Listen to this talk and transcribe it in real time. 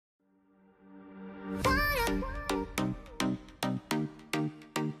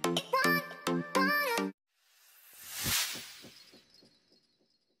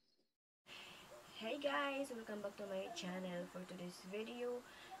guys! Welcome back to my channel. For today's video,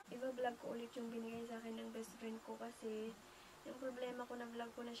 i-vlog ko ulit yung binigay sa akin ng best friend ko kasi yung problema ko, na-vlog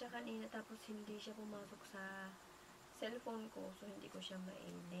ko na siya kanina tapos hindi siya pumasok sa cellphone ko. So, hindi ko siya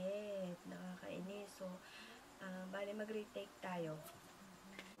ma-edit. Nakakainis. So, bale mag-retake tayo.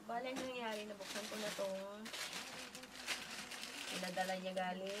 Bale, nangyari, nabuksan ko na tong pinadala niya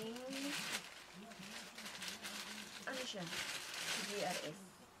galing ano siya? GRS.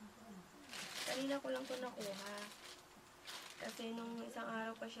 Kanina ko lang ito nakuha. Kasi nung isang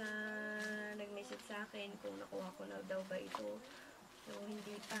araw pa siya nag-message sa akin kung nakuha ko na daw ba ito. So,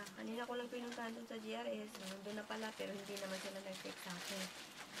 hindi pa. Kanina ko lang pinuntahan dun sa GRS. So, nandun na pala, pero hindi naman sila nag-text sa akin.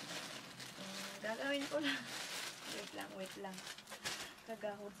 Gagawin ko lang. Wait lang.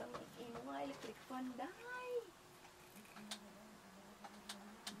 Kagahod sa mga electric fan. Dahay!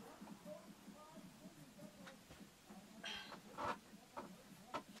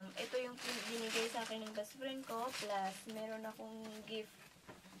 Ito yung binigay sa akin ng best friend ko, plus meron akong gift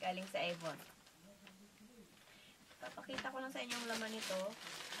galing sa Avon. Papakita ko lang sa inyo yung laman nito.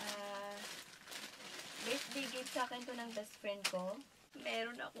 Birthday gift sa akin to ng best friend ko.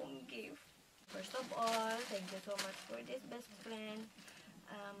 Meron akong gift. First of all, thank you so much for this best friend.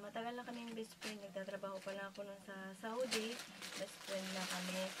 Matagal na kami yung best friend. Nagtatrabaho pa lang ako nun sa Saudi. Best friend na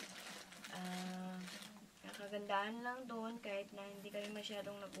kami. Nakagandahan lang doon kahit na hindi kami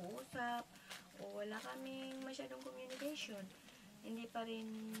masyadong nag-uusap o wala kaming masyadong communication. Hindi pa rin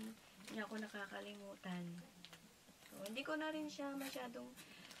niya ako nakakalimutan. So, hindi ko na rin siya masyadong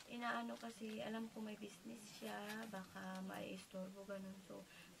inaano kasi alam ko may business siya, baka mai-istorbo, ganun. So,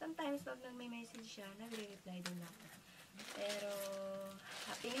 sometimes pag nag-message siya, nagre-reply din ako. Pero,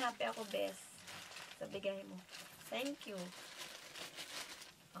 happy ako, best, sa bigay mo. Thank you.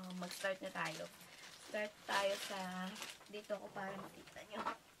 Mag-start na tayo. Start tayo sa, dito ko para makita nyo.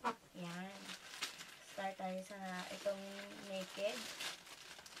 Yan. Start tayo sa itong naked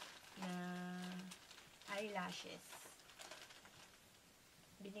na eyelashes.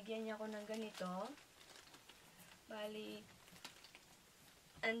 Binigyan niya ako ng ganito. Bali,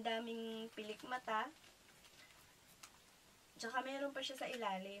 ang daming pilik mata. Tsaka meron pa siya sa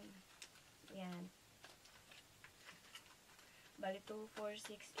ilalim. Yan. Bali, 2, 4,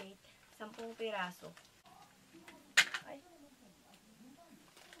 6, 8. 10 piraso. Ay.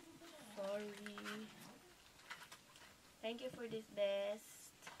 Sorry. Thank you for this,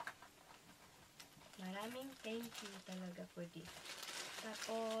 best. Maraming thank you talaga for this.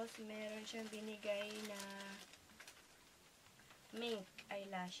 Tapos, meron siyang binigay na mink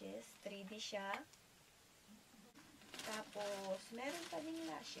eyelashes. 3D siya. Tapos, meron pa din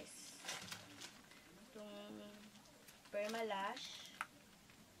lashes. Itong permalash.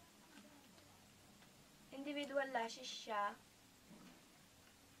 Individual lashes siya.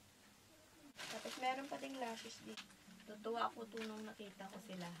 Tapos, meron pa ding lashes dito. Tutuwa ako nung nakita ko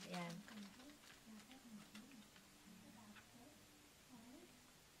sila. Ayan.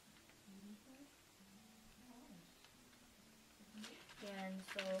 Ayan.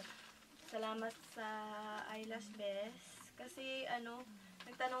 So, salamat sa eyelash best. Kasi,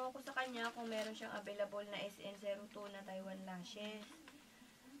 nagtanong ako sa kanya kung meron siyang available na SN02 na Taiwan lashes.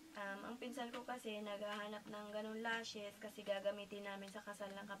 Ang pinsan ko kasi naghahanap ng ganun lashes kasi gagamitin namin sa kasal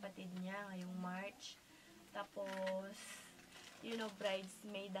ng kapatid niya ngayong March. Tapos,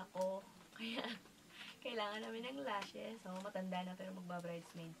 bridesmaid ako. Kaya, kailangan namin ng lashes. So, matanda na pero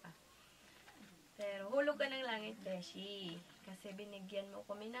magba-bridesmaid pa. Pero, hulog ka ng langit, beshi. Kasi binigyan mo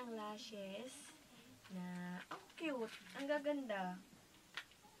kami ng lashes na, ang cute, ang gaganda.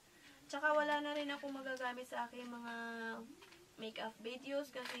 Tsaka, wala na rin ako magagamit sa aking mga makeup videos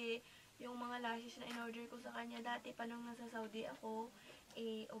kasi yung mga lashes na in-order ko sa kanya dati pa nung nasa Saudi ako,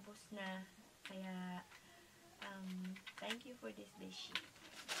 ubos na. Kaya, thank you for this, beshi.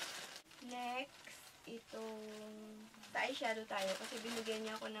 Next, itong sa eyeshadow tayo kasi binigyan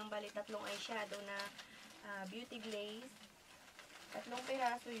niya ako ng bali 3 eyeshadow na beauty glaze. 3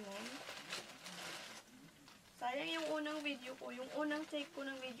 piraso yun. Sayang yung unang video ko. Yung unang take ko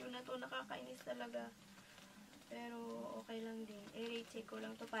ng video na to, nakakainis talaga. Pero, okay lang din. I-retake ko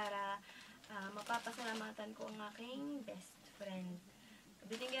lang to para mapapasalamatan ko ang aking best friend.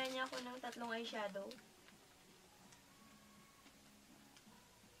 Binigyan niya ako ng 3 eyeshadow.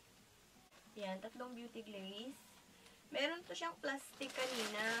 Yan, 3 beauty glaze. Meron to siyang plastic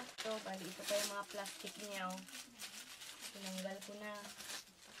kanina. So, bali, ito pa yung mga plastic niya. Tinanggal ko na.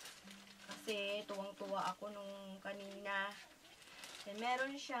 Kasi, tuwang-tuwa ako nung kanina. Then,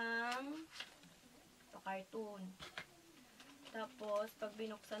 meron siyang cartoon. Tapos, pag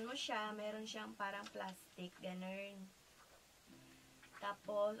binuksan mo siya, meron siyang parang plastic, ganun.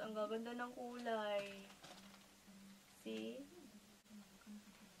 Tapos, ang gaganda ng kulay. See?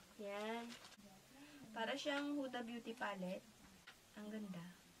 Yan. Para siyang Huda Beauty palette. Ang ganda.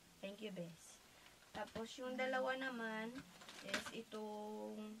 Thank you, bes. Tapos, yung dalawa naman is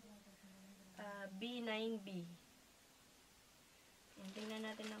itong B9B. Yan, tingnan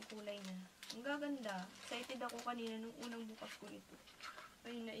natin ang kulay niya. Ang gaganda. Excited ako kanina nung unang bukas ko ito.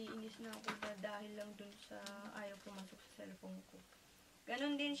 Ay, naiinis na ako dahil lang dun sa ayaw pumasok sa cellphone ko.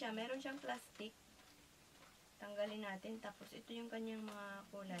 Ganon din siya. Meron siyang plastic. Tanggalin natin. Tapos, ito yung kanyang mga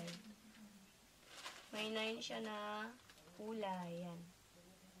kulay. May 9 siya na kulay. Yan.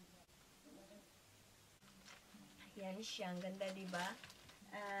 Yan siya. Ang ganda, diba?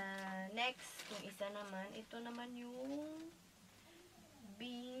 Next, yung isa naman. Ito naman yung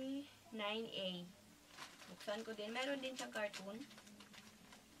B9A. Buksan ko din. Meron din siyang cartoon.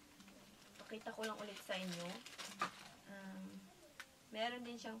 Pakita ko lang ulit sa inyo. Meron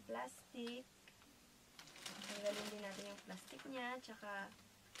din siyang plastic. Tanggalin din natin yung plastic niya. Tsaka,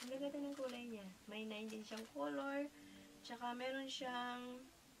 ang ganda ng kulay niya. May 9 din siyang color. Tsaka, meron siyang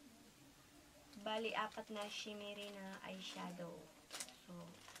bali 4 na shimmery na eyeshadow. So,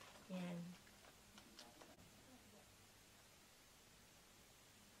 yan.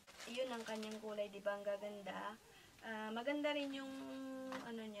 Yun ang kanyang kulay, diba? Ang gaganda. Maganda rin yung,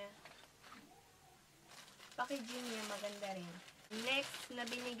 ano niya, packaging niya, maganda rin. Next na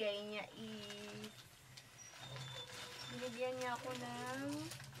binigay niya is, binigyan niya ako ng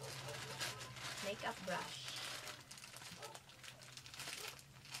makeup brush.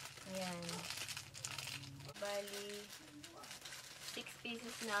 Ayan. Bali, 6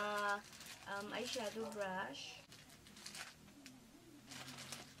 pieces na eyeshadow brush.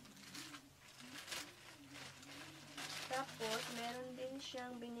 Tapos, meron din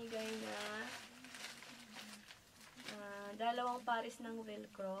siyang binigay na dalawang pares ng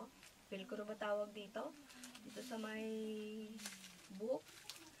velcro. Velcro ba tawag dito? Dito sa may book.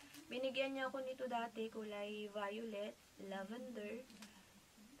 Binigyan niya ako nito dati, kulay violet, lavender.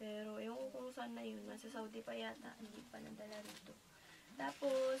 Pero, yung kung saan na yun. Nasa Saudi pa yata. Hindi pa nadala rito.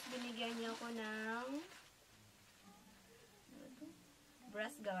 Tapos, binigyan niya ako ng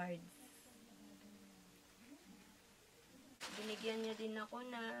brush guards. Binigyan niya din ako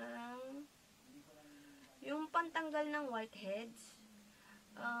ng yung pantanggal ng whiteheads.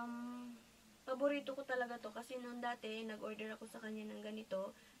 Paborito ko talaga to kasi noon dati, nag-order ako sa kanya ng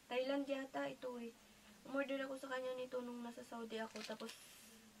ganito. Thailand yata ito eh. Umorder ako sa kanya nito nung nasa Saudi ako. Tapos,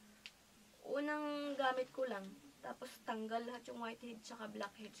 unang gamit ko lang. Tapos, tanggal lahat yung whiteheads tsaka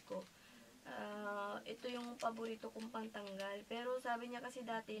blackheads ko. Ito yung paborito kong pantanggal. Pero sabi niya kasi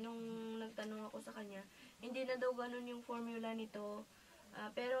dati, nung nagtanong ako sa kanya, hindi na daw ganun yung formula nito.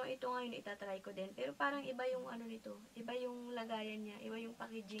 Pero ito ngayon itatry ko din. Pero parang iba yung ano nito. Iba yung lagayan niya. Iba yung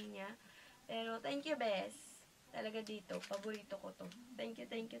packaging niya. Pero thank you, bes. Talaga dito. Paborito ko to. Thank you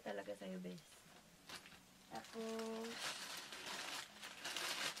talaga sa'yo, bes. Tapos,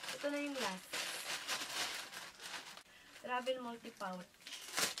 ito na yung last. Travel multi-pouch.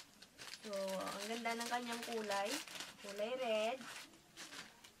 So, ang ganda ng kanyang kulay. Kulay red.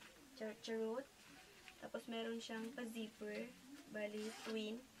 Chartrute. Tapos, meron siyang pa-zipper. Bali,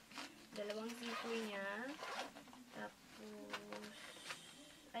 twin. Dalawang zipper niya. Tapos,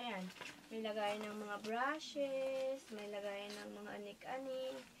 ayan. May lagayan ng mga brushes. May lagayan ng mga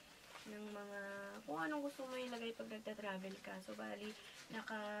anik-anik. Ng mga, kung anong gusto mo ilagay pag nagta-travel ka. So, bali,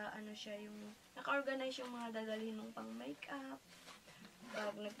 naka-organize yung mga dadalhin mong pang makeup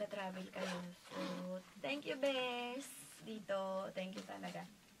pag nagta-travel kayo. So, thank you, bes. Dito, thank you talaga.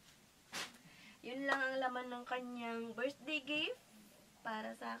 Yun lang ang laman ng kanyang birthday gift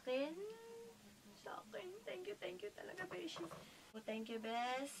para sa akin. Thank you talaga, beshi. So, thank you,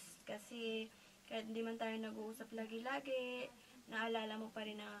 bes. Kasi, kahit hindi man tayo nag-uusap lagi-lagi, naalala mo pa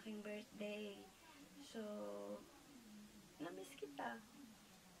rin ang aking birthday. So, na-miss kita.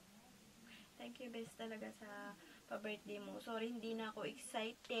 Thank you, bes, talaga sa pa-birthday mo. Sorry, hindi na ako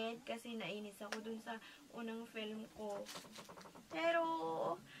excited kasi nainis ako dun sa unang film ko. Pero,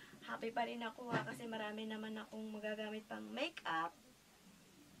 happy pa rin ako kasi marami naman akong magagamit pang makeup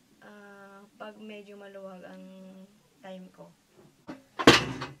pag medyo maluwag ang time ko.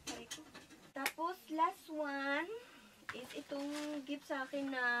 Tapos, last one is itong gift sa akin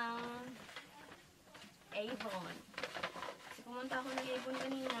ng Avon. Kasi pumunta ako ng Avon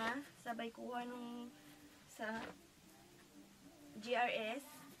kanina, sabay kuha nung sa GRS.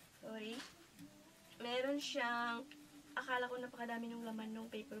 Sorry. Meron siyang, akala ko napakadami ng laman ng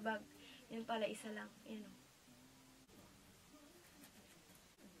paper bag. Yun pala, isa lang. Yan o.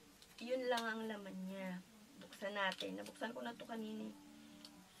 Yun lang ang laman niya. Buksan natin. Nabuksan ko na to kanina.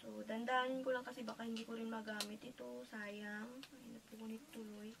 So, dandanin ko lang kasi baka hindi ko rin magamit ito. Sayang. Ay, napukunit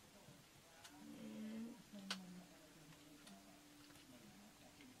tuloy. Ayan.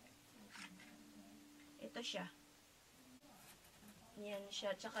 Ito siya. Yan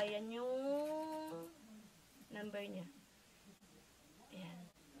siya. Tsaka yan yung number niya. Ayan.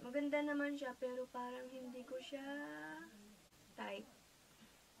 Maganda naman siya, pero parang hindi ko siya type.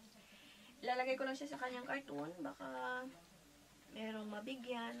 Lalagay ko lang siya sa kanyang cartoon. Baka merong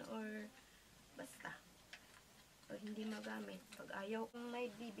mabigyan or basta. Pag hindi magamit. Pag ayaw kong may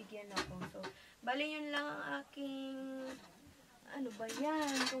bibigyan ako. So, bali yun lang ang aking ano ba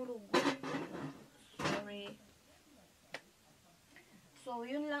yan? Turog. Sorry. So,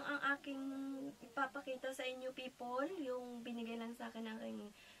 yun lang ang aking ipapakita sa inyo, people. Yung binigay lang sa akin ng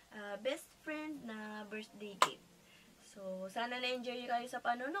aking best friend na birthday gift. So, sana na-enjoy kayo sa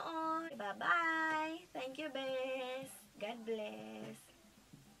panonood. Bye-bye!